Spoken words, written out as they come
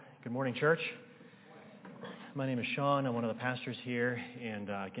Good morning, church. My name is Sean. I'm one of the pastors here. And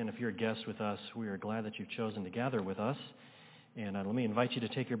again, if you're a guest with us, we are glad that you've chosen to gather with us. And let me invite you to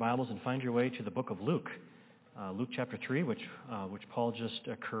take your Bibles and find your way to the book of Luke. Luke chapter 3, which Paul just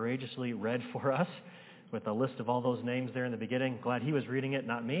courageously read for us with a list of all those names there in the beginning. Glad he was reading it,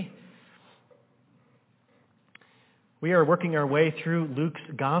 not me. We are working our way through Luke's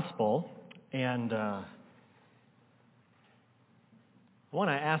gospel, and I want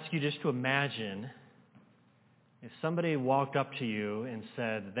to ask you just to imagine if somebody walked up to you and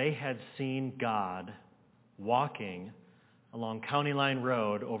said they had seen God walking along County Line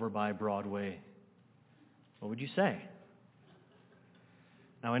Road over by Broadway. What would you say?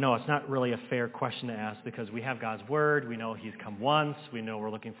 Now, I know it's not really a fair question to ask because we have God's Word. We know He's come once. We know we're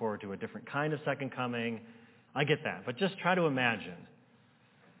looking forward to a different kind of second coming. I get that. But just try to imagine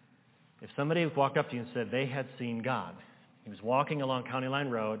if somebody walked up to you and said they had seen God. He was walking along County Line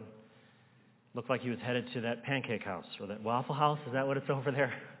Road. Looked like he was headed to that pancake house or that Waffle House. Is that what it's over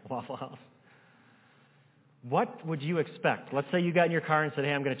there? Waffle House. What would you expect? Let's say you got in your car and said,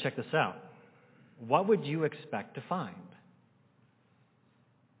 hey, I'm going to check this out. What would you expect to find?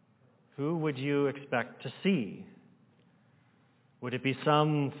 Who would you expect to see? Would it be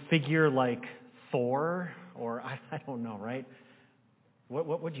some figure like Thor? Or I don't know, right?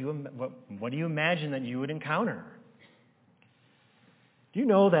 What do you imagine that you would encounter? Do you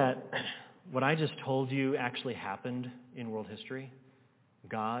know that what I just told you actually happened in world history?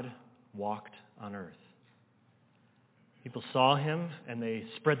 God walked on earth. People saw him and they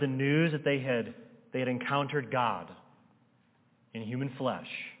spread the news that they had encountered God in human flesh.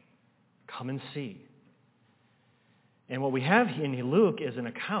 Come and see. And what we have in Luke is an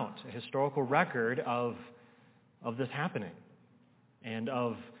account, a historical record of this happening and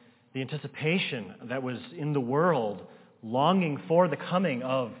of the anticipation that was in the world longing for the coming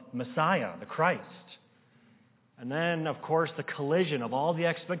of Messiah, the Christ. And then, of course, the collision of all the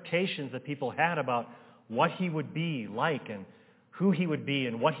expectations that people had about what he would be like and who he would be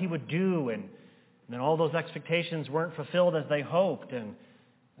and what he would do. And then all those expectations weren't fulfilled as they hoped. And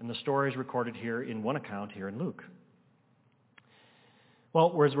the story is recorded here in one account here in Luke.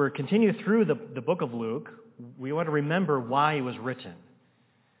 Well, as we continue through the book of Luke, we want to remember why it was written.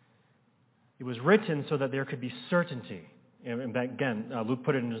 It was written so that there could be certainty. And again, Luke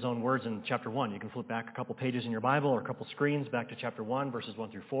put it in his own words in chapter 1. You can flip back a couple pages in your Bible or a couple screens back to chapter 1, verses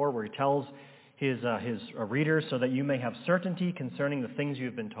 1 through 4, where he tells his readers so that you may have certainty concerning the things you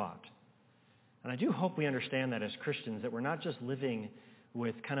have been taught. And I do hope we understand that as Christians, that we're not just living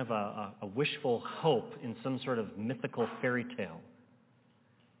with kind of a wishful hope in some sort of mythical fairy tale.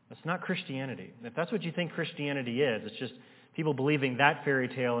 That's not Christianity. If that's what you think Christianity is, it's just people believing that fairy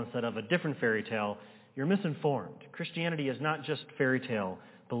tale instead of a different fairy tale, you're misinformed. Christianity is not just fairy tale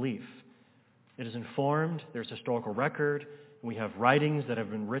belief. It is informed, there's historical record, and we have writings that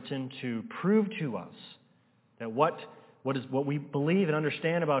have been written to prove to us that what we believe and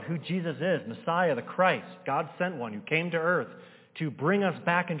understand about who Jesus is, Messiah, the Christ, God sent one who came to earth to bring us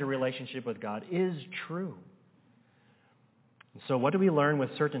back into relationship with God, is true. And so what do we learn with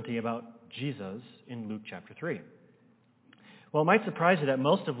certainty about Jesus in Luke chapter 3? Well, it might surprise you that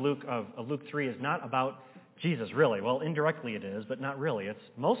most of Luke 3 is not about Jesus, really. Well, indirectly it is, but not really. It's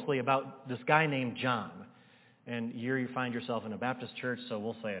mostly about this guy named John. And here you find yourself in a Baptist church, so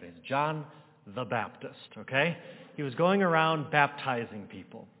we'll say it is John the Baptist, okay? He was going around baptizing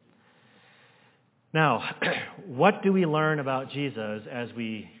people. Now, what do we learn about Jesus as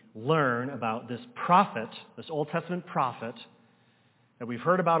we learn about this prophet, this Old Testament prophet, that we've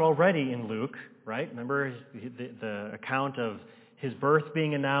heard about already in Luke, right? Remember the account of his birth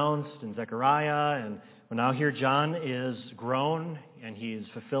being announced in Zechariah, and now here John is grown, and he's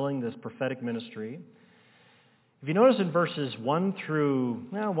fulfilling this prophetic ministry. If you notice in verses 1 through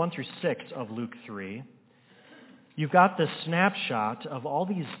 6 of Luke 3, you've got this snapshot of all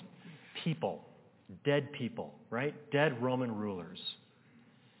these people, dead people, right? Dead Roman rulers.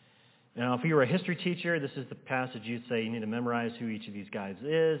 Now, if you were a history teacher, this is the passage you'd say you need to memorize who each of these guys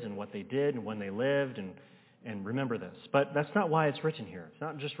is and what they did and when they lived and remember this. But that's not why it's written here. It's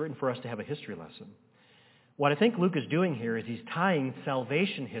not just written for us to have a history lesson. What I think Luke is doing here is he's tying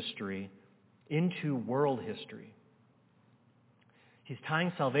salvation history into world history. He's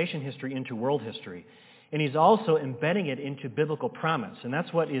tying salvation history into world history. And he's also embedding it into biblical promise. And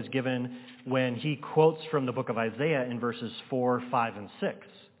that's what is given when he quotes from the book of Isaiah in verses 4, 5, and 6.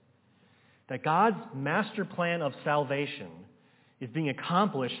 That God's master plan of salvation is being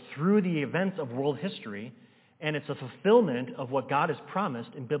accomplished through the events of world history, and it's a fulfillment of what God has promised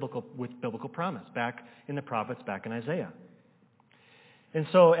with biblical promise, back in the prophets, back in Isaiah. And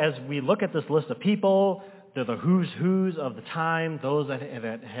so as we look at this list of people, they're the who's of the time, those that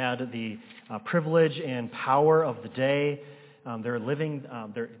had the privilege and power of the day. They're living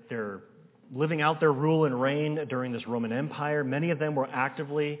out their rule and reign during this Roman Empire. Many of them were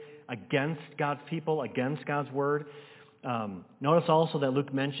actively against God's people, against God's word. Notice also that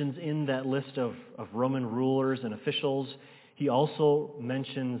Luke mentions in that list of Roman rulers and officials, he also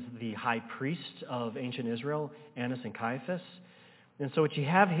mentions the high priest of ancient Israel, Annas and Caiaphas. And so what you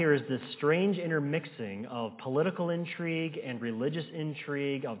have here is this strange intermixing of political intrigue and religious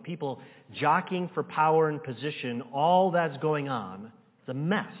intrigue, of people jockeying for power and position. All that's going on. It's a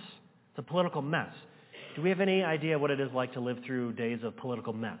mess. It's a political mess. Do we have any idea what it is like to live through days of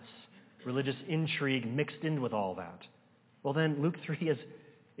political mess? Religious intrigue mixed in with all that. Well, then Luke 3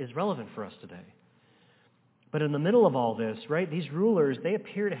 is relevant for us today. But in the middle of all this, right, these rulers, they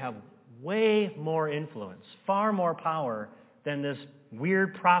appear to have way more influence, far more power than this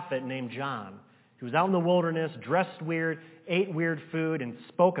weird prophet named John, who was out in the wilderness, dressed weird, ate weird food, and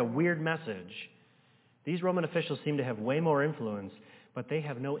spoke a weird message. These Roman officials seem to have way more influence, but they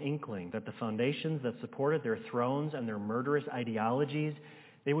have no inkling that the foundations that supported their thrones and their murderous ideologies,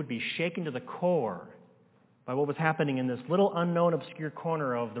 they would be shaken to the core by what was happening in this little unknown, obscure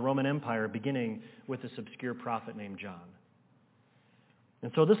corner of the Roman Empire, beginning with this obscure prophet named John.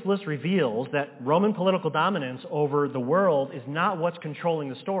 And so this list reveals that Roman political dominance over the world is not what's controlling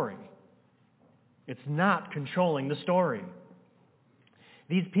the story. It's not controlling the story.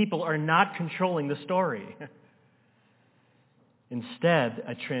 These people are not controlling the story. Instead,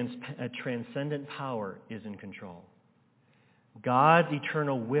 a transcendent power is in control. God's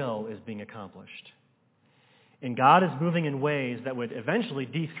eternal will is being accomplished. And God is moving in ways that would eventually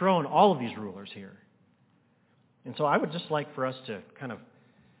dethrone all of these rulers here. And so I would just like for us to kind of,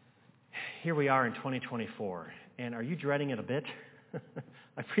 here we are in 2024, and are you dreading it a bit?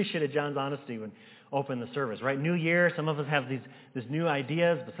 I appreciated John's honesty when opened the service, right? New year, some of us have these new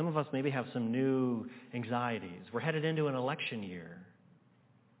ideas, but some of us maybe have some new anxieties. We're headed into an election year.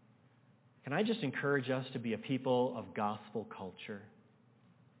 Can I just encourage us to be a people of gospel culture?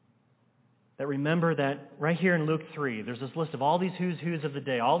 That remember that right here in Luke 3, there's this list of all these who's of the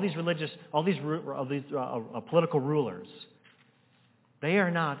day, all these political rulers. They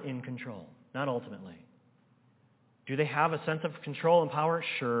are not in control, not ultimately. Do they have a sense of control and power?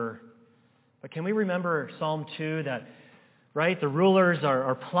 Sure. But can we remember Psalm 2 that, right, the rulers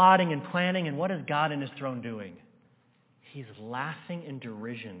are plotting and planning, and what is God in his throne doing? He's laughing in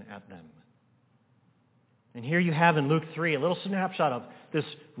derision at them. And here you have in Luke 3 a little snapshot of this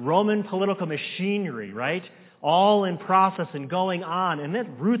Roman political machinery, right? All in process and going on, and they're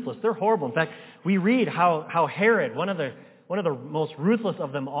ruthless. They're horrible. In fact, we read how Herod, one of the most ruthless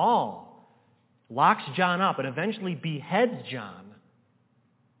of them all, locks John up and eventually beheads John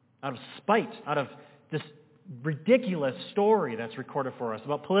out of spite, out of this ridiculous story that's recorded for us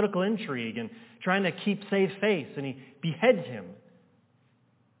about political intrigue and trying to save face, and he beheads him.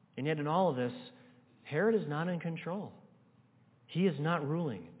 And yet in all of this, Herod is not in control. He is not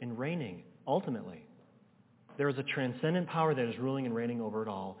ruling and reigning ultimately. There is a transcendent power that is ruling and reigning over it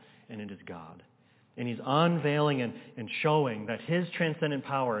all, and it is God. And he's unveiling and showing that his transcendent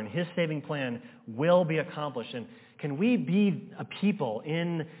power and his saving plan will be accomplished. And can we be a people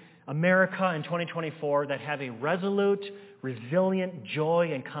in America in 2024 that have a resolute, resilient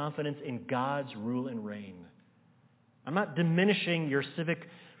joy and confidence in God's rule and reign? I'm not diminishing your civic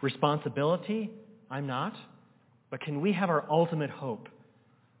responsibility. I'm not. But can we have our ultimate hope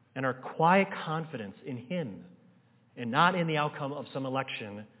and our quiet confidence in him and not in the outcome of some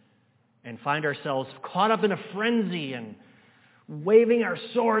election, and find ourselves caught up in a frenzy and waving our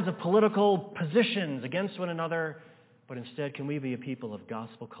swords of political positions against one another, but instead can we be a people of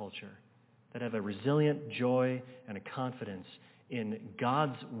gospel culture that have a resilient joy and a confidence in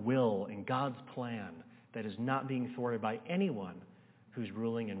God's will and God's plan that is not being thwarted by anyone who's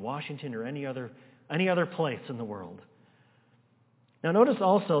ruling in Washington or any other place in the world. Now notice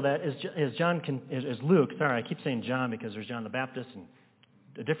also that as Luke, sorry, I keep saying John because there's John the Baptist and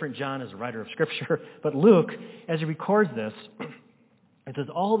a different John is a writer of Scripture, but Luke, as he records this, it says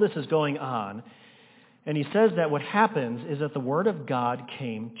all this is going on, and he says that what happens is that the word of God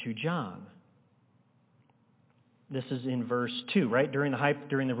came to John. This is in verse 2, right? During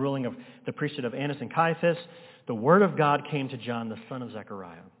the ruling of the priesthood of Annas and Caiaphas, the word of God came to John, the son of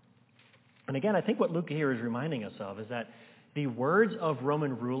Zechariah. And again, I think what Luke here is reminding us of is that the words of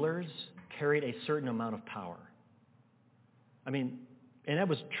Roman rulers carried a certain amount of power. And that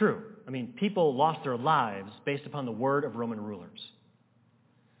was true. People lost their lives based upon the word of Roman rulers.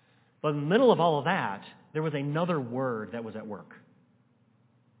 But in the middle of all of that, there was another word that was at work.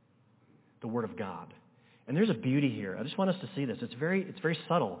 the Word of God. And there's a beauty here. I just want us to see this. It's very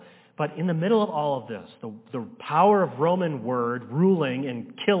subtle. But in the middle of all of this, the power of Roman word ruling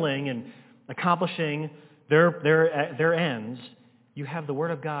and killing and accomplishing their ends, you have the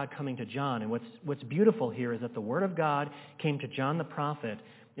Word of God coming to John. And what's beautiful here is that the Word of God came to John the prophet,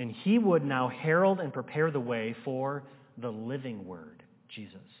 and he would now herald and prepare the way for the living Word,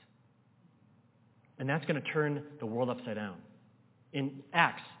 Jesus. And that's going to turn the world upside down. In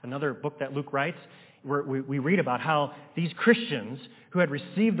Acts, another book that Luke writes, we read about how these Christians who had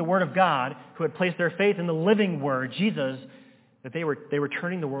received the Word of God, who had placed their faith in the living Word, Jesus, that they were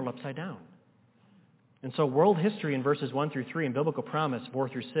turning the world upside down. And so world history in verses 1 through 3 and biblical promise 4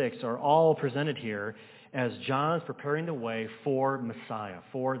 through 6 are all presented here as John's preparing the way for Messiah,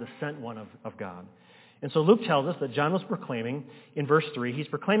 for the sent one of God. And so Luke tells us that John was proclaiming, in verse 3, he's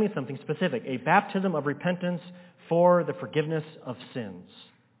proclaiming something specific, a baptism of repentance for the forgiveness of sins.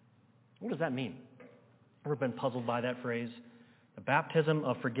 What does that mean? Ever been puzzled by that phrase? A baptism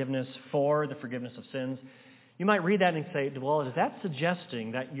of forgiveness for the forgiveness of sins. You might read that and say, well, is that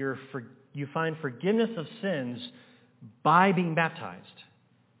suggesting that you find forgiveness of sins by being baptized?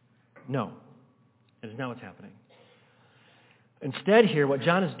 No. It is not what's happening. Instead here, what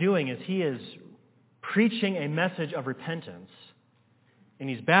John is doing is he is preaching a message of repentance, and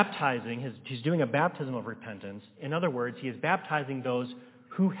he's baptizing, he's doing a baptism of repentance. In other words, he is baptizing those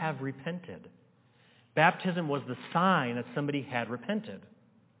who have repented. Baptism was the sign that somebody had repented.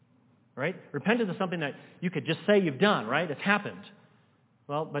 Right? Repentance is something that you could just say you've done, right? It's happened.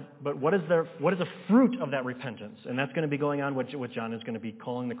 Well, but what is the fruit of that repentance? And that's going to be going on what John is going to be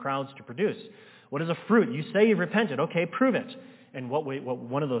calling the crowds to produce. What is a fruit? You say you've repented. Okay, prove it. And what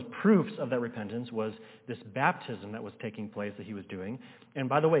one of those proofs of that repentance was this baptism that was taking place that he was doing. And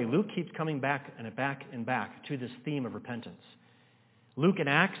by the way, Luke keeps coming back and back to this theme of repentance. Luke and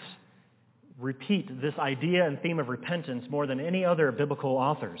Acts repeat this idea and theme of repentance more than any other biblical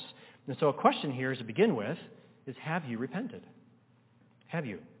authors. And so a question here to begin with is, have you repented? Have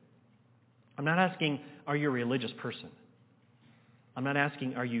you? I'm not asking, are you a religious person? I'm not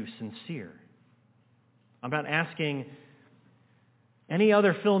asking, are you sincere? I'm not asking any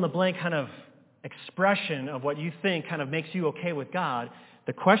other fill-in-the-blank kind of expression of what you think kind of makes you okay with God.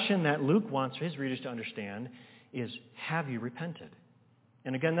 The question that Luke wants his readers to understand is, have you repented?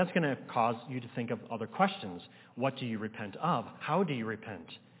 And again, that's going to cause you to think of other questions. What do you repent of? How do you repent?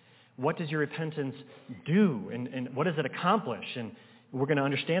 What does your repentance do? And what does it accomplish? And we're going to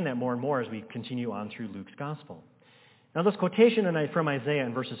understand that more and more as we continue on through Luke's gospel. Now, this quotation from Isaiah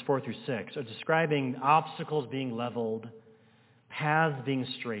in verses 4 through 6 are describing obstacles being leveled, paths being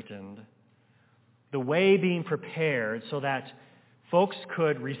straightened, the way being prepared so that folks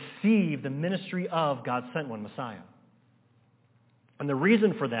could receive the ministry of God's sent one, Messiah. And the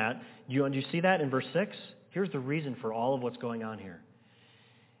reason for that, do you see that in verse 6? Here's the reason for all of what's going on here.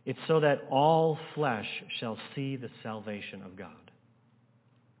 It's so that all flesh shall see the salvation of God.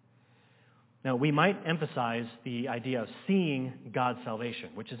 Now, we might emphasize the idea of seeing God's salvation,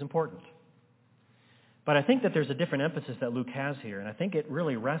 which is important. But I think that there's a different emphasis that Luke has here, and I think it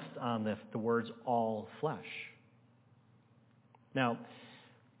really rests on the words all flesh. Now,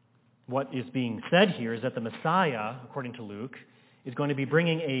 what is being said here is that the Messiah, according to Luke, is going to be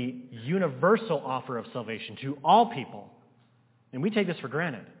bringing a universal offer of salvation to all people. And we take this for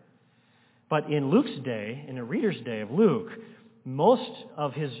granted. But in Luke's day, in the reader's day of Luke, most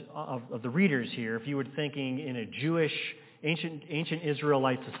of the readers here, if you were thinking in a Jewish, ancient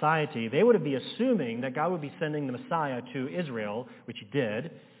Israelite society, they would be assuming that God would be sending the Messiah to Israel, which he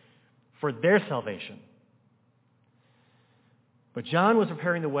did, for their salvation. But John was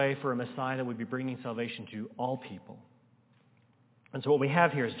preparing the way for a Messiah that would be bringing salvation to all people. And so what we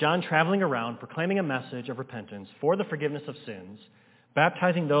have here is John traveling around, proclaiming a message of repentance for the forgiveness of sins,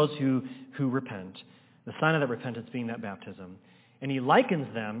 baptizing those who repent, the sign of that repentance being that baptism. And he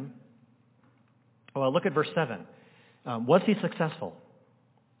likens them, well, look at verse 7. Was he successful?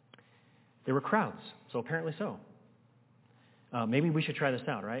 There were crowds, so apparently so. Maybe we should try this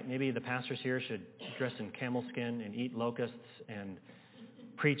out, right? Maybe the pastors here should dress in camel skin and eat locusts and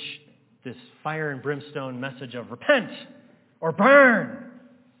preach this fire and brimstone message of repent or burn.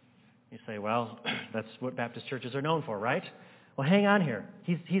 You say, well, that's what Baptist churches are known for, right? Well, hang on here.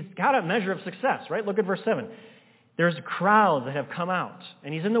 He's got a measure of success, right? Look at verse 7. There's crowds that have come out,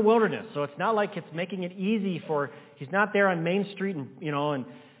 and he's in the wilderness, so it's not like it's making it easy he's not there on Main Street and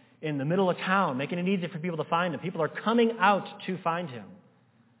in the middle of town, making it easy for people to find him. People are coming out to find him.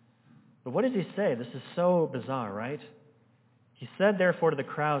 But what does he say? This is so bizarre, right? He said, therefore, to the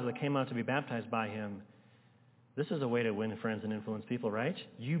crowds that came out to be baptized by him, This is a way to win friends and influence people, right?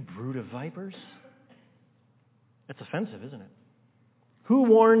 You brood of vipers. That's offensive, isn't it? Who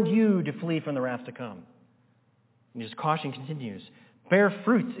warned you to flee from the wrath to come? And his caution continues. Bear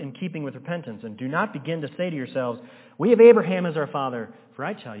fruits in keeping with repentance, and do not begin to say to yourselves, we have Abraham as our father. For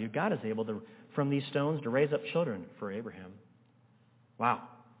I tell you, God is able to, from these stones to raise up children for Abraham. Wow.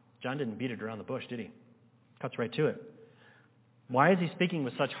 John didn't beat it around the bush, did he? Cuts right to it. Why is he speaking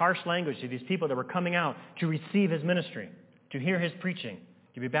with such harsh language to these people that were coming out to receive his ministry, to hear his preaching,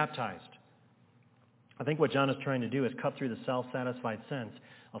 to be baptized? I think what John is trying to do is cut through the self-satisfied sense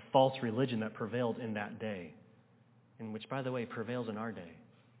of false religion that prevailed in that day, and which, by the way, prevails in our day.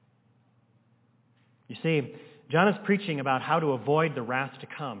 You see, John is preaching about how to avoid the wrath to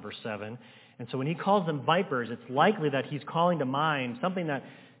come, verse 7. And so when he calls them vipers, it's likely that he's calling to mind something that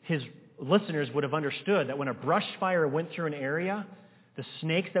his listeners would have understood, that when a brush fire went through an area, the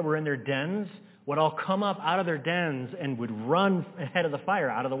snakes that were in their dens would all come up out of their dens and would run ahead of the fire,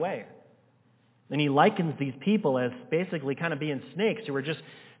 out of the way. And he likens these people as basically kind of being snakes who are just,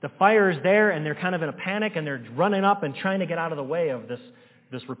 the fire's there and they're kind of in a panic and they're running up and trying to get out of the way of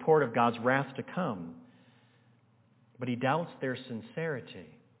this report of God's wrath to come. But he doubts their sincerity.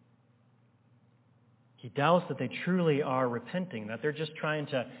 He doubts that they truly are repenting, that they're just trying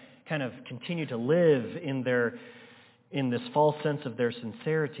to kind of continue to live in this false sense of their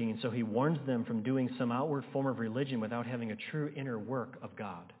sincerity. And so he warns them from doing some outward form of religion without having a true inner work of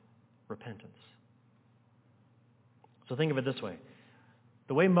God, repentance. So think of it this way.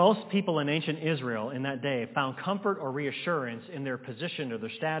 The way most people in ancient Israel in that day found comfort or reassurance in their position or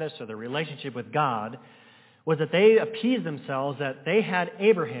their status or their relationship with God was that they appeased themselves that they had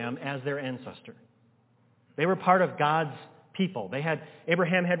Abraham as their ancestor. They were part of God's people.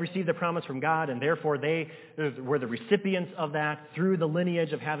 Abraham had received the promise from God, and therefore they were the recipients of that through the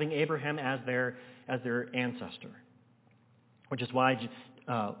lineage of having Abraham as their ancestor. Which is why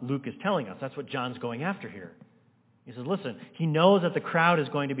Luke is telling us. That's what John's going after here. He says, listen, he knows that the crowd is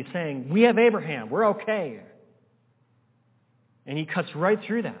going to be saying, we have Abraham, we're okay. And he cuts right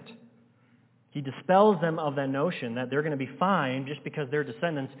through that. He dispels them of that notion that they're going to be fine just because they're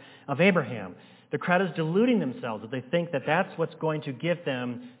descendants of Abraham. The crowd is deluding themselves if they think that that's what's going to give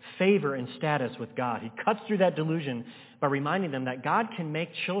them favor and status with God. He cuts through that delusion by reminding them that God can make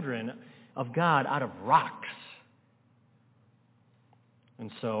children of God out of rocks. And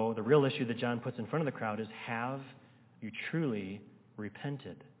so the real issue that John puts in front of the crowd is, have you truly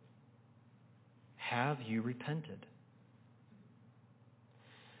repented? Have you repented?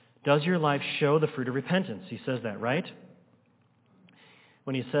 Does your life show the fruit of repentance? He says that, right?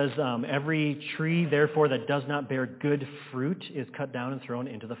 When he says, every tree, therefore, that does not bear good fruit is cut down and thrown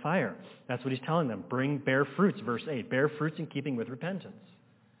into the fire. That's what he's telling them. Bear fruits, verse 8. Bear fruits in keeping with repentance.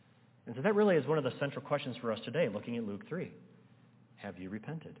 And so that really is one of the central questions for us today, looking at Luke 3. Have you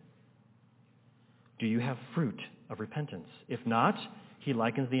repented? Do you have fruit of repentance? If not, he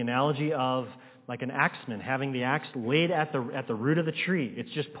likens the analogy of like an axeman having the axe laid at the root of the tree.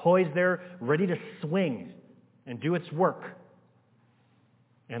 It's just poised there, ready to swing and do its work.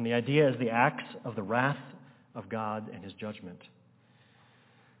 And the idea is the axe of the wrath of God and his judgment.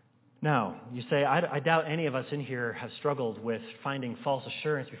 Now, you say, I doubt any of us in here have struggled with finding false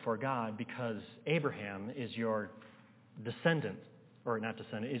assurance before God because Abraham is your descendant, or not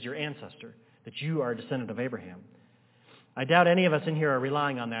descendant, is your ancestor, that you are a descendant of Abraham. I doubt any of us in here are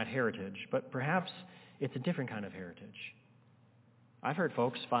relying on that heritage, but perhaps it's a different kind of heritage. I've heard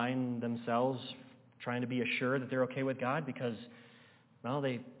folks find themselves trying to be assured that they're okay with God because, well,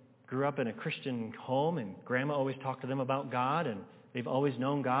 they grew up in a Christian home and grandma always talked to them about God and they've always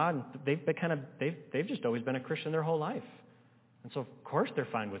known God and they've just always been a Christian their whole life. And so, of course, they're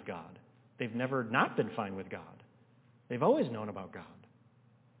fine with God. They've never not been fine with God. They've always known about God.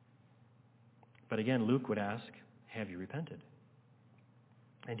 But again, Luke would ask, have you repented?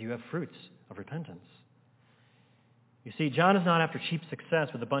 And do you have fruits of repentance? You see, John is not after cheap success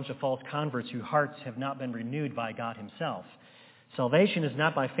with a bunch of false converts whose hearts have not been renewed by God himself. Salvation is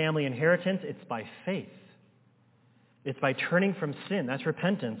not by family inheritance, it's by faith. It's by turning from sin, that's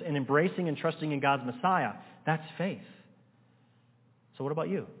repentance, and embracing and trusting in God's Messiah, that's faith. So what about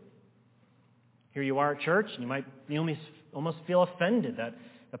you? Here you are at church, and you almost feel offended that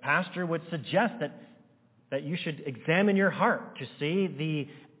the pastor would suggest that you should examine your heart to see the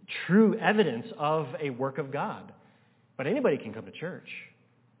true evidence of a work of God. But anybody can come to church.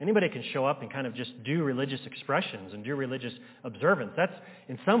 Anybody can show up and kind of just do religious expressions and do religious observance. That's,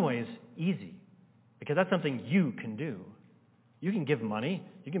 in some ways, easy because that's something you can do. You can give money.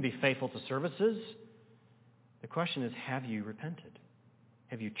 You can be faithful to services. The question is, have you repented?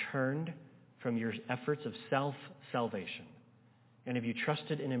 Have you turned from your efforts of self-salvation? And have you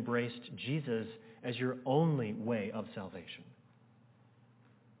trusted and embraced Jesus as your only way of salvation?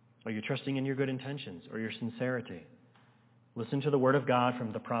 Are you trusting in your good intentions or your sincerity? Listen to the word of God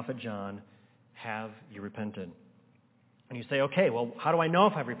from the prophet John. Have you repented? And you say, okay, well, how do I know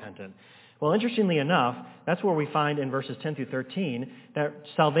if I've repented? Well, interestingly enough, that's where we find in verses 10 through 13 that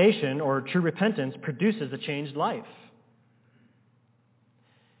salvation or true repentance produces a changed life.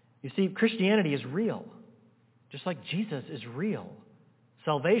 You see, Christianity is real, just like Jesus is real.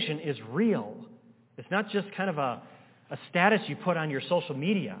 Salvation is real. It's not just kind of a status you put on your social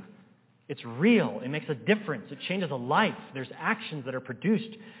media. It's real. It makes a difference. It changes a life. There's actions that are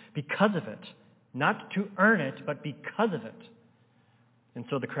produced because of it. Not to earn it, but because of it. And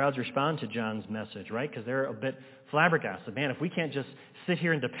so the crowds respond to John's message, right? Because they're a bit flabbergasted. Man, if we can't just sit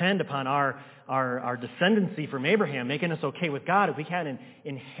here and depend upon our descendancy from Abraham, making us okay with God, if we can't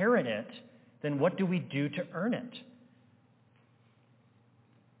inherit it, then what do we do to earn it?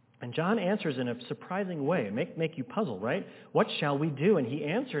 And John answers in a surprising way. Make you puzzle, right? What shall we do? And he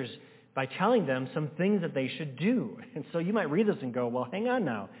answers by telling them some things that they should do. And so you might read this and go, well, hang on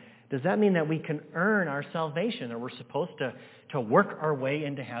now. Does that mean that we can earn our salvation, or we're supposed to work our way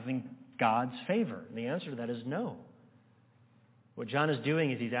into having God's favor? And the answer to that is no. What John is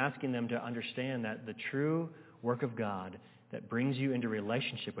doing is he's asking them to understand that the true work of God that brings you into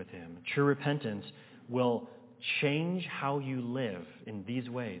relationship with Him, true repentance, will change how you live in these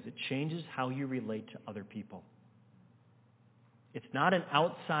ways. It changes how you relate to other people. It's not an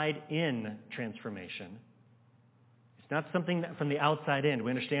outside-in transformation. It's not something from the outside in. Do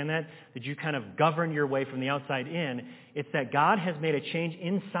we understand that? That you kind of govern your way from the outside in. It's that God has made a change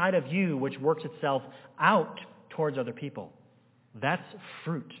inside of you which works itself out towards other people. That's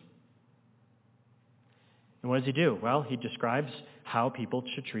fruit. And what does He do? Well, He describes how people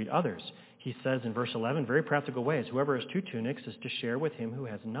should treat others. He says in verse 11, very practical ways, whoever has 2 tunics is to share with him who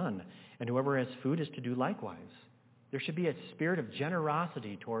has none, and whoever has food is to do likewise. There should be a spirit of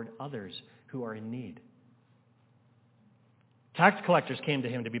generosity toward others who are in need. Tax collectors came to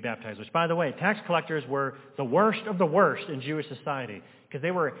Him to be baptized, which, by the way, tax collectors were the worst of the worst in Jewish society because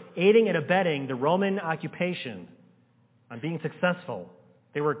they were aiding and abetting the Roman occupation on being successful.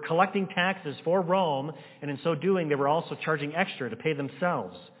 They were collecting taxes for Rome, and in so doing, they were also charging extra to pay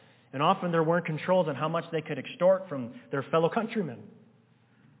themselves. And often there weren't controls on how much they could extort from their fellow countrymen.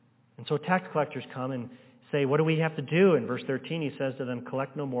 And so tax collectors come and say, what do we have to do? In verse 13, He says to them,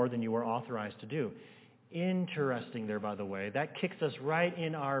 collect no more than you are authorized to do. Interesting there, by the way. That kicks us right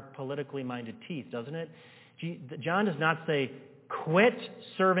in our politically minded teeth, doesn't it? John does not say, quit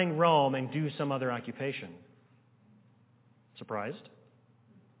serving Rome and do some other occupation. Surprised?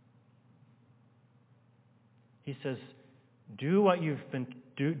 He says, do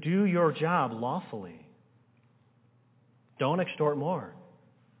your job lawfully. Don't extort more.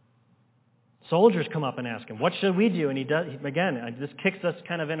 Soldiers come up and ask Him, what should we do? And He does, again, this kicks us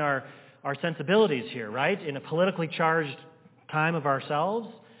kind of in our sensibilities here, right? In a politically charged time of ourselves.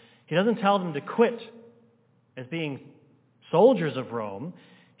 He doesn't tell them to quit as being soldiers of Rome.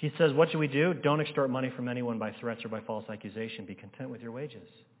 He says, what should we do? Don't extort money from anyone by threats or by false accusation. Be content with your wages.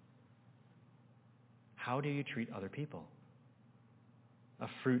 How do you treat other people? A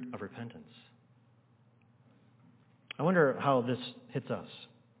fruit of repentance. I wonder how this hits us.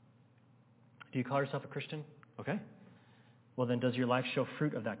 Do you call yourself a Christian? Okay. Well, then does your life show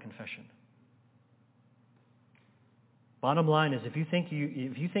fruit of that confession? Bottom line is, if you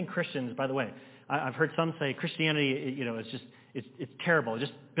think Christians, by the way, I've heard some say Christianity, it's terrible. It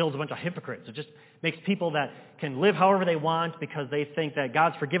just builds a bunch of hypocrites. It just makes people that can live however they want because they think that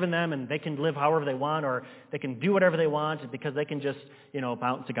God's forgiven them and they can live however they want, or they can do whatever they want because they can just,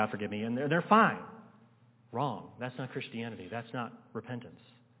 bounce to God forgive me, and they're fine. Wrong. That's not Christianity. That's not repentance.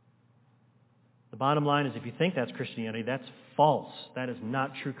 The bottom line is, if you think that's Christianity, that's false. That is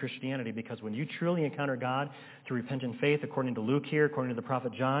not true Christianity, because when you truly encounter God through repentant faith, according to Luke here, according to the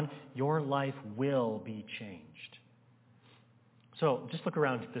prophet John, your life will be changed. So just look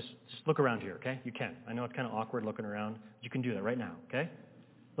around here, okay? You can. I know it's kind of awkward looking around. You can do that right now, okay?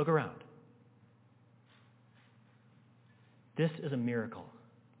 Look around. This is a miracle.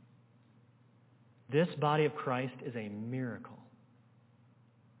 This body of Christ is a miracle.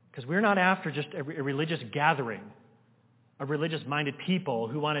 Because we're not after just a religious gathering of religious-minded people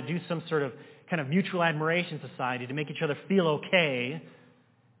who want to do some sort of kind of mutual admiration society to make each other feel okay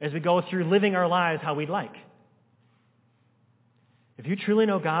as we go through living our lives how we'd like. If you truly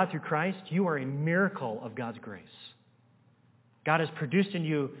know God through Christ, you are a miracle of God's grace. God has produced in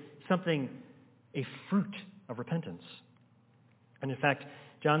you a fruit of repentance. And in fact,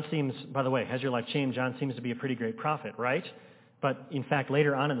 John seems, by the way, has your life changed? John seems to be a pretty great prophet, right? But in fact,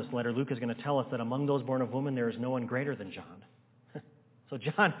 later on in this letter, Luke is going to tell us that among those born of woman, there is no one greater than John. So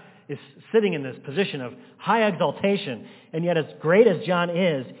John is sitting in this position of high exaltation, and yet as great as John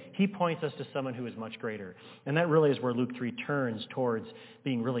is, he points us to someone who is much greater. And that really is where Luke 3 turns towards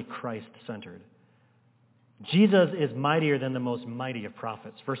being really Christ-centered. Jesus is mightier than the most mighty of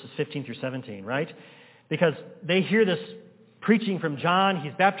prophets, verses 15 through 17, right? Because they hear this preaching from John,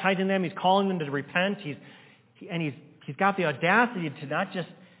 he's baptizing them, he's calling them to repent, he's got the audacity to not just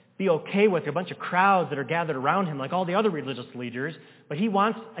be okay with a bunch of crowds that are gathered around him like all the other religious leaders, but he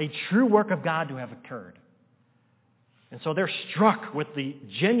wants a true work of God to have occurred. And so they're struck with the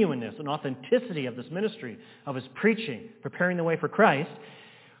genuineness and authenticity of this ministry, of his preaching, preparing the way for Christ.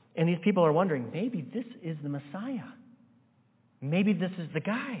 And these people are wondering, maybe this is the Messiah. Maybe this is the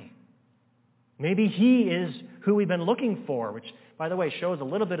guy. Maybe he is who we've been looking for, which, by the way, shows a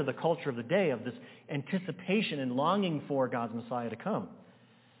little bit of the culture of the day, of this anticipation and longing for God's Messiah to come.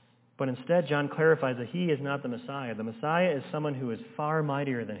 But instead, John clarifies that he is not the Messiah. The Messiah is someone who is far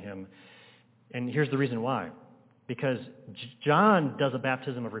mightier than him. And here's the reason why. Because John does a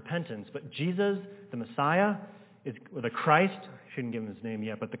baptism of repentance, but Jesus, the Messiah, the Christ, I shouldn't give him his name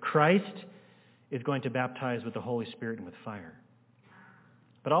yet, but the Christ is going to baptize with the Holy Spirit and with fire.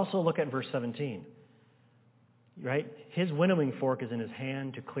 But also look at verse 17. Right? His winnowing fork is in his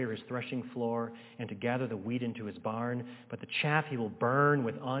hand to clear his threshing floor and to gather the wheat into his barn, but the chaff he will burn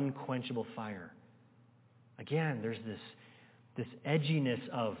with unquenchable fire. Again, there's this edginess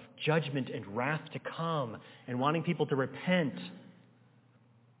of judgment and wrath to come and wanting people to repent.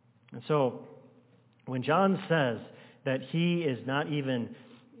 And so when John says that he is not even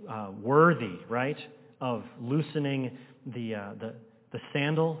worthy, right, of loosening the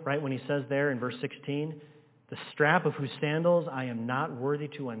sandal, right, when he says there in verse 16, the strap of whose sandals I am not worthy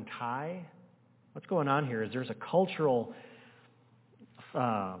to untie. What's going on here is there's a cultural,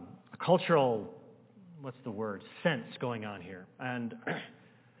 what's the word, sense going on here. And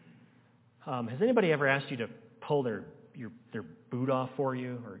has anybody ever asked you to pull their boot off for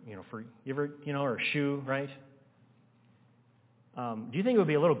you, or or a shoe, right? Do you think it would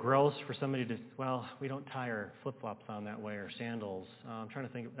be a little gross for somebody to, we don't tie our flip-flops on that way, or sandals. I'm trying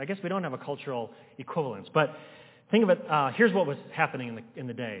to think. I guess we don't have a cultural equivalence. But think of it, here's what was happening in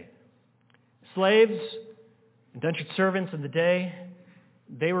the day. Slaves, indentured servants in the day,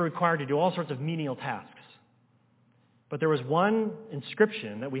 they were required to do all sorts of menial tasks. But there was one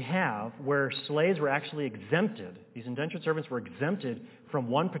inscription that we have where slaves were actually exempted. These indentured servants were exempted from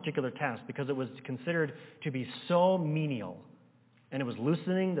one particular task because it was considered to be so menial. And it was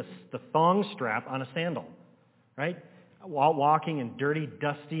loosening the thong strap on a sandal, right? While walking in dirty,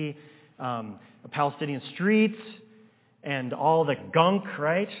 dusty Palestinian streets and all the gunk,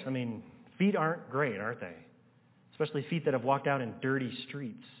 right? I mean, feet aren't great, aren't they? Especially feet that have walked out in dirty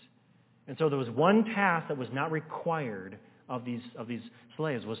streets. And so there was one task that was not required of these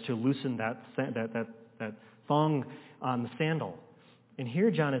slaves, was to loosen that thong on the sandal. And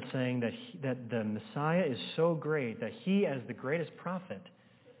here John is saying that the Messiah is so great that he, as the greatest prophet,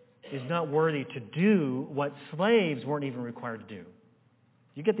 is not worthy to do what slaves weren't even required to do.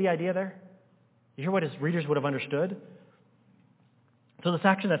 You get the idea there? You hear what his readers would have understood? So the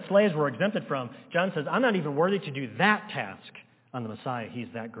section that slaves were exempted from, John says, I'm not even worthy to do that task on the Messiah. He's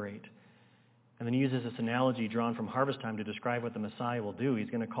that great. And then he uses this analogy drawn from harvest time to describe what the Messiah will do. He's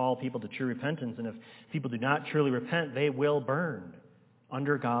going to call people to true repentance, and if people do not truly repent, they will burn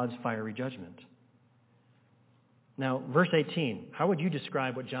under God's fiery judgment. Now, verse 18, how would you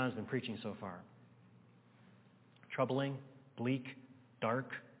describe what John's been preaching so far? Troubling, bleak, dark,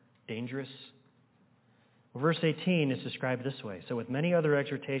 dangerous? Well, verse 18 is described this way. So with many other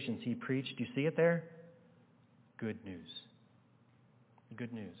exhortations he preached, do you see it there? Good news.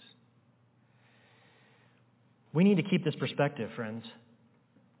 Good news. We need to keep this perspective, friends,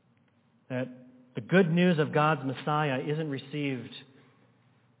 that the good news of God's Messiah isn't received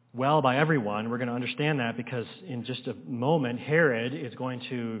well by everyone. We're going to understand that because in just a moment, Herod is going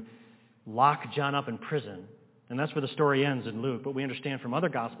to lock John up in prison. And that's where the story ends in Luke. But we understand from other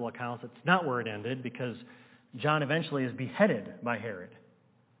gospel accounts it's not where it ended because John eventually is beheaded by Herod.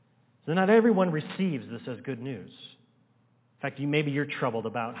 So not everyone receives this as good news. In fact, maybe you're troubled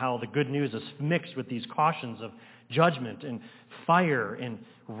about how the good news is mixed with these cautions of judgment and fire and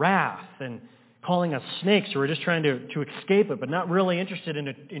wrath and calling us snakes, or we're just trying to escape it, but not really interested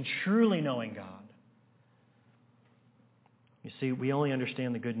in truly knowing God. You see, we only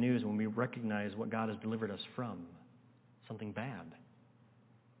understand the good news when we recognize what God has delivered us from, something bad,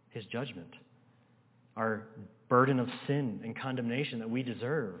 his judgment, our burden of sin and condemnation that we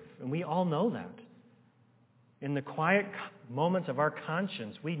deserve. And we all know that. In the quiet moments of our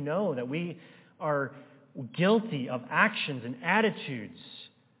conscience, we know that we are guilty of actions and attitudes,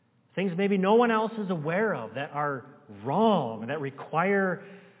 things maybe no one else is aware of, that are wrong, that require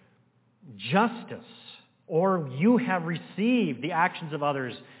justice. Or you have received the actions of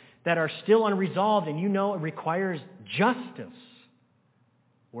others that are still unresolved, and you know it requires justice.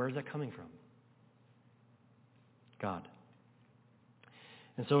 Where is that coming from? God.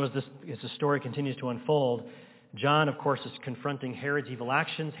 And so as the story continues to unfold, John, of course, is confronting Herod's evil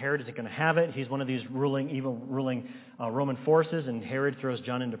actions. Herod isn't going to have it. He's one of these evil ruling Roman forces, and Herod throws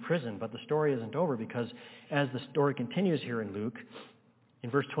John into prison. But the story isn't over, because as the story continues here in Luke, in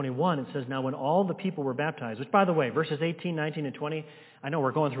verse 21, it says, now when all the people were baptized, which, by the way, verses 18, 19, and 20, I know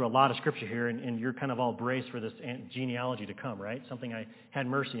we're going through a lot of scripture here, and you're kind of all braced for this genealogy to come, right? Something I had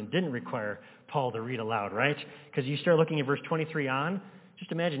mercy and didn't require Paul to read aloud, right? Because you start looking at verse 23 on,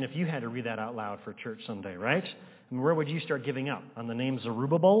 just imagine if you had to read that out loud for church someday, right? I mean, where would you start giving up? On the name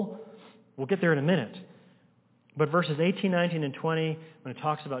Zerubbabel? We'll get there in a minute. But verses 18, 19, and 20, when it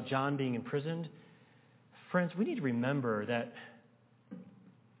talks about John being imprisoned, friends, we need to remember that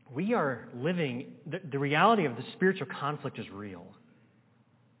we are living, the reality of the spiritual conflict is real.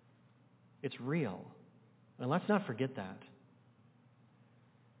 It's real. And let's not forget that.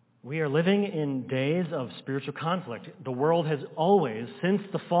 We are living in days of spiritual conflict. The world has always, since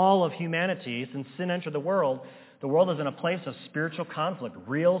the fall of humanity, since sin entered the world is in a place of spiritual conflict,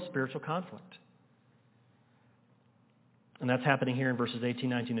 real spiritual conflict. And that's happening here in verses 18,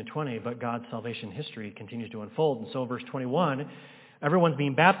 19, and 20, but God's salvation history continues to unfold. And so verse 21, everyone's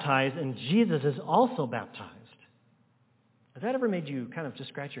being baptized, and Jesus is also baptized. Has that ever made you kind of just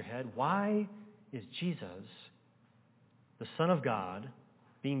scratch your head? Why is Jesus, the Son of God,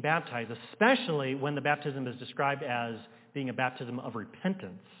 being baptized, especially when the baptism is described as being a baptism of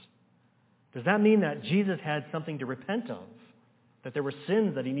repentance? Does that mean that Jesus had something to repent of? That there were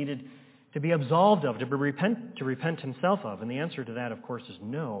sins that he needed to be absolved of, to repent himself of? And the answer to that, of course, is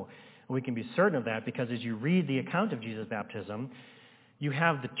no. And we can be certain of that because as you read the account of Jesus' baptism, you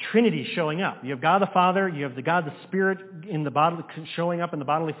have the Trinity showing up. You have God the Father, you have God the Spirit in the body, showing up in the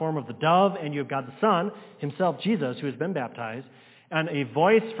bodily form of the dove, and you have God the Son, himself Jesus, who has been baptized. And a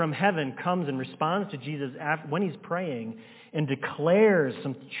voice from heaven comes and responds to Jesus when he's praying and declares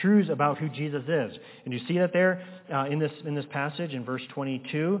some truths about who Jesus is. And you see that there in this passage in verse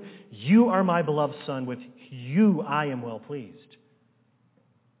 22. You are my beloved Son, with you I am well pleased.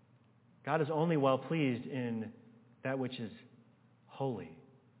 God is only well pleased in that which is holy.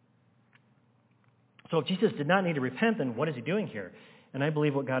 So if Jesus did not need to repent, then what is he doing here? And I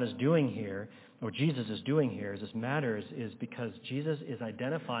believe what God is doing here, or Jesus is doing here, as this matters, is because Jesus is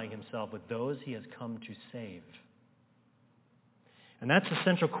identifying himself with those he has come to save. And that's the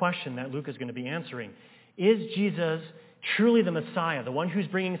central question that Luke is going to be answering. Is Jesus truly the Messiah, the one who's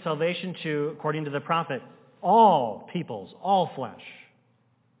bringing salvation to, according to the prophet, all peoples, all flesh?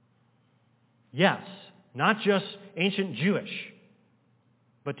 Yes, not just ancient Jewish,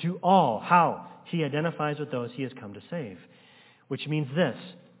 but to all. How? He identifies with those he has come to save. Which means this,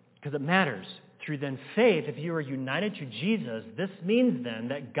 because it matters. Through then faith, if you are united to Jesus, this means then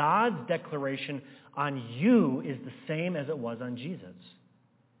that God's declaration on you is the same as it was on Jesus.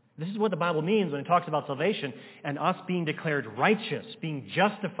 This is what the Bible means when it talks about salvation and us being declared righteous, being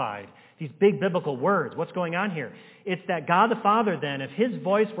justified. These big biblical words. What's going on here? It's that God the Father then, if his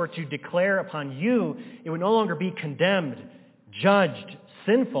voice were to declare upon you, it would no longer be condemned, judged,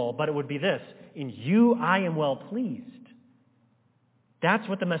 sinful, but it would be this: in you I am well pleased. That's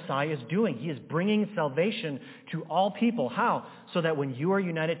what the Messiah is doing. He is bringing salvation to all people. How? So that when you are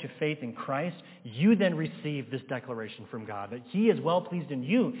united to faith in Christ, you then receive this declaration from God, that he is well pleased in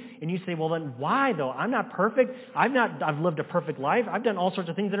you. And you say, well then why though? I'm not perfect. I've lived a perfect life. I've done all sorts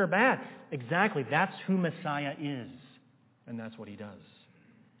of things that are bad. Exactly. That's who Messiah is. And that's what he does.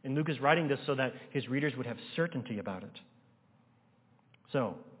 And Luke is writing this so that his readers would have certainty about it.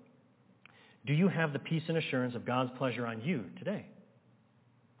 So, do you have the peace and assurance of God's pleasure on you today?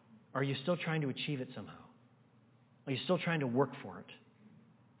 Are you still trying to achieve it somehow? Are you still trying to work for it?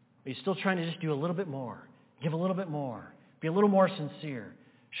 Are you still trying to just do a little bit more, give a little bit more, be a little more sincere,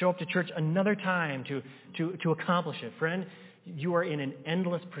 show up to church another time to accomplish it? Friend, you are in an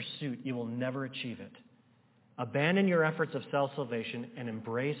endless pursuit. You will never achieve it. Abandon your efforts of self-salvation and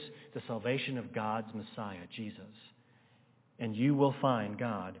embrace the salvation of God's Messiah, Jesus. And you will find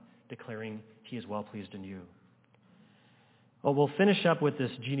God declaring he is well pleased in you. Well, we'll finish up with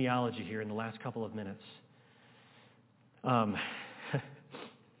this genealogy here in the last couple of minutes. I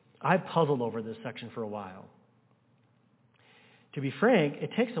puzzled over this section for a while. to be frank,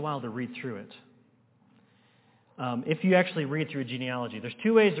 it takes a while to read through it. If you actually read through a genealogy, there's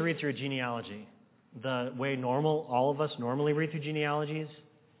two ways to read through a genealogy. The way all of us normally read through genealogies,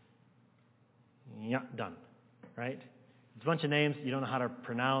 yeah, done, right? It's a bunch of names you don't know how to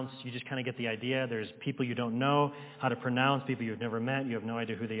pronounce. You just kind of get the idea. There's people you don't know how to pronounce, people you've never met. You have no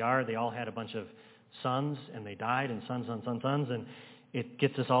idea who they are. They all had a bunch of sons, and they died, and sons, and it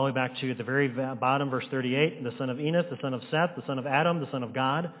gets us all the way back to at the very bottom, verse 38, the son of Enos, the son of Seth, the son of Adam, the son of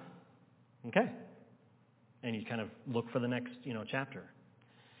God. Okay. And you kind of look for the next, chapter.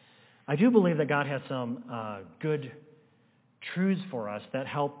 I do believe that God has some good truths for us that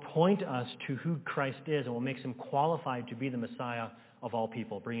help point us to who Christ is and what makes him qualified to be the Messiah of all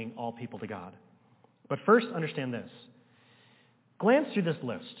people, bringing all people to God. But first, understand this. Glance through this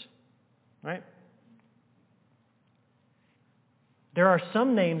list, right? There are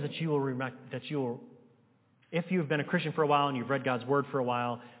some names that you will, if you've been a Christian for a while and you've read God's Word for a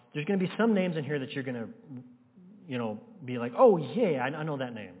while, there's going to be some names in here that you're going to, be like, oh, yeah, I know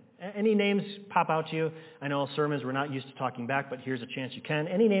that name. Any names pop out to you? I know sermons, we're not used to talking back, but here's a chance you can.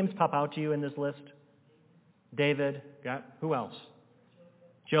 Any names pop out to you in this list? David, who else?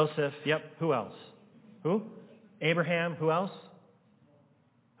 Joseph, yep, who else? Who? Abraham, who else?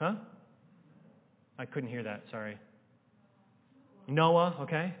 Huh? I couldn't hear that, sorry. Noah,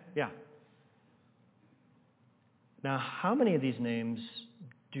 okay, yeah. Now, how many of these names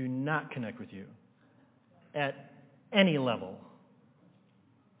do not connect with you at any level?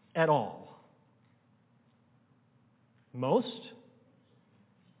 At all? Most?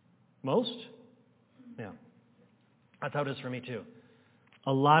 Yeah. That's how it is for me too.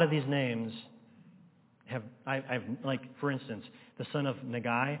 A lot of these names I've like, for instance, the son of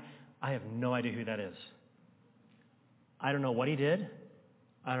Nagai, I have no idea who that is. I don't know what he did.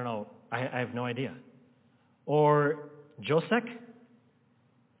 I don't know. I have no idea. Or Josek,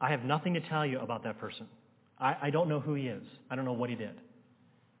 I have nothing to tell you about that person. I don't know who he is. I don't know what he did.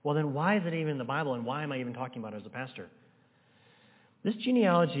 Well, then why is it even in the Bible, and why am I even talking about it as a pastor? This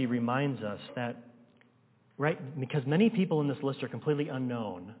genealogy reminds us that, right, because many people in this list are completely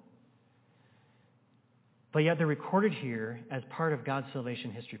unknown, but yet they're recorded here as part of God's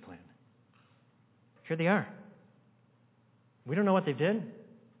salvation history plan. Here they are. We don't know what they did.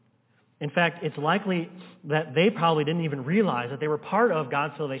 In fact, it's likely that they probably didn't even realize that they were part of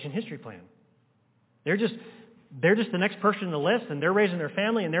God's salvation history plan. They're just the next person in the list, and they're raising their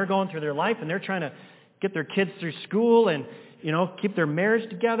family, and they're going through their life, and they're trying to get their kids through school and, keep their marriage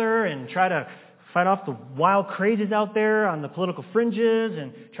together and try to fight off the wild crazies out there on the political fringes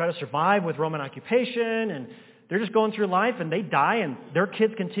and try to survive with Roman occupation. And they're just going through life, and they die, and their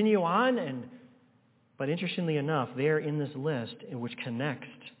kids continue on. But interestingly enough, they are in this list which connects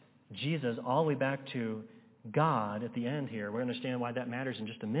Jesus all the way back to God at the end here. We're going to understand why that matters in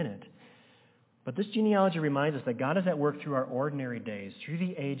just a minute. But this genealogy reminds us that God is at work through our ordinary days, through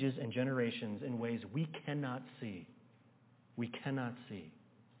the ages and generations in ways we cannot see. We cannot see.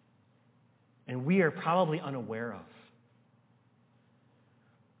 And we are probably unaware of.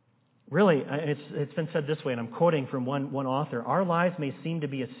 Really, it's been said this way, and I'm quoting from one author, our lives may seem to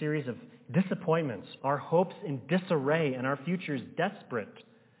be a series of disappointments, our hopes in disarray, and our futures desperate.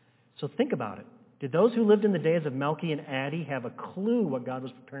 So think about it. Did those who lived in the days of Melchi and Addi have a clue what God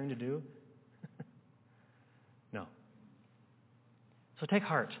was preparing to do? No. So take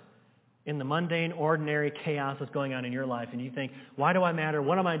heart in the mundane, ordinary chaos that's going on in your life, and you think, why do I matter?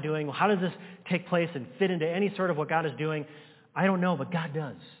 What am I doing? How does this take place and fit into any sort of what God is doing? I don't know, but God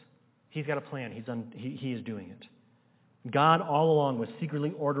does. He's got a plan. He is doing it. God all along was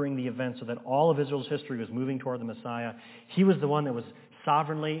secretly ordering the events so that all of Israel's history was moving toward the Messiah. He was the one that was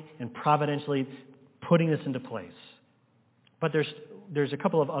sovereignly and providentially putting this into place. But there's a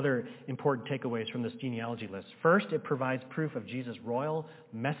couple of other important takeaways from this genealogy list. First, it provides proof of Jesus' royal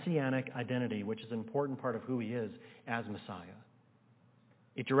messianic identity, which is an important part of who he is as Messiah.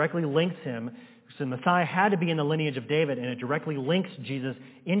 It directly links him. So the Messiah had to be in the lineage of David, and it directly links Jesus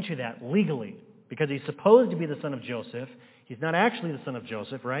into that legally, because he's supposed to be the son of Joseph. He's not actually the son of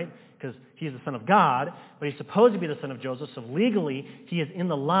Joseph, right? Because he's the son of God, but he's supposed to be the son of Joseph, so legally he is in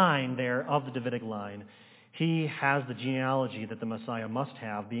the line there of the Davidic line. He has the genealogy that the Messiah must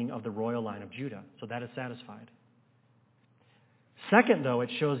have, being of the royal line of Judah. So that is satisfied. Second, though, it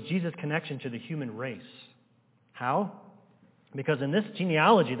shows Jesus' connection to the human race. How? Because in this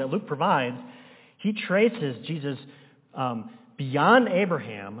genealogy that Luke provides, he traces Jesus beyond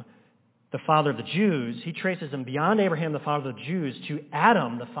Abraham, the father of the Jews. He traces him beyond Abraham, the father of the Jews, to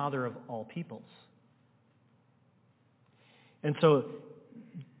Adam, the father of all peoples. And so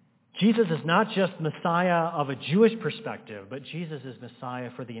Jesus is not just Messiah of a Jewish perspective, but Jesus is Messiah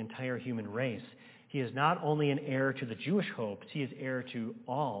for the entire human race. He is not only an heir to the Jewish hopes, he is heir to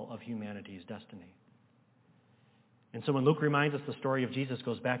all of humanity's destiny. And so when Luke reminds us the story of Jesus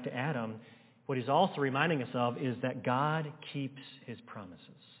goes back to Adam, what he's also reminding us of is that God keeps his promises.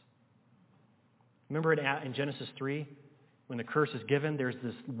 Remember in Genesis 3, when the curse is given, there's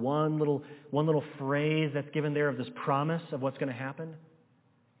this one little phrase that's given there of this promise of what's going to happen.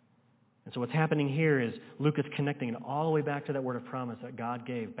 And so what's happening here is Luke is connecting it all the way back to that word of promise that God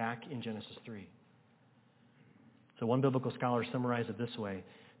gave back in Genesis 3. So one biblical scholar summarized it this way: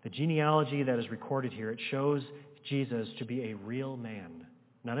 the genealogy that is recorded here, it shows Jesus to be a real man,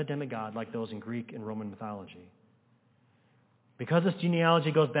 not a demigod like those in Greek and Roman mythology. Because this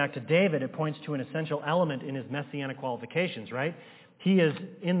genealogy goes back to David, it points to an essential element in his messianic qualifications, right? He is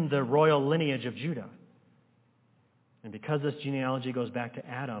in the royal lineage of Judah. And because this genealogy goes back to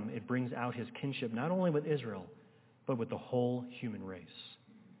Adam, it brings out his kinship not only with Israel, but with the whole human race.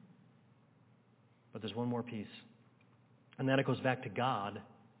 But there's one more piece, and that it goes back to God.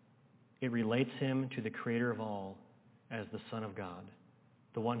 It relates him to the Creator of all as the Son of God,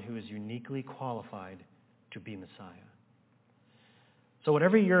 the one who is uniquely qualified to be Messiah. So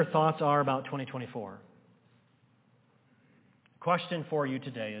whatever your thoughts are about 2024, the question for you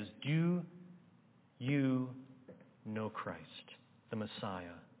today is, do you know Christ, the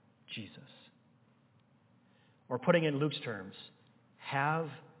Messiah, Jesus? Or putting it in Luke's terms, have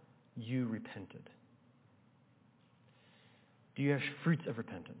you repented? Do you have fruits of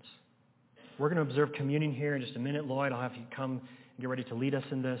repentance? We're going to observe communion here in just a minute. Lloyd, I'll have you come and get ready to lead us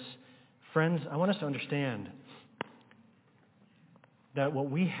in this. Friends, I want us to understand that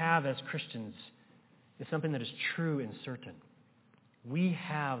what we have as Christians is something that is true and certain. We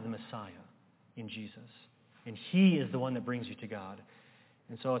have the Messiah in Jesus, and he is the one that brings you to God.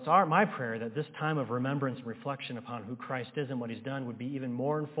 And so it's my prayer that this time of remembrance and reflection upon who Christ is and what he's done would be even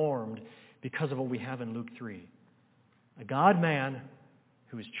more informed because of what we have in Luke 3. A God-man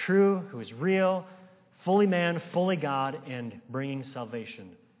who is true, who is real, fully man, fully God, and bringing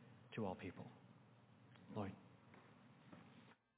salvation to all people.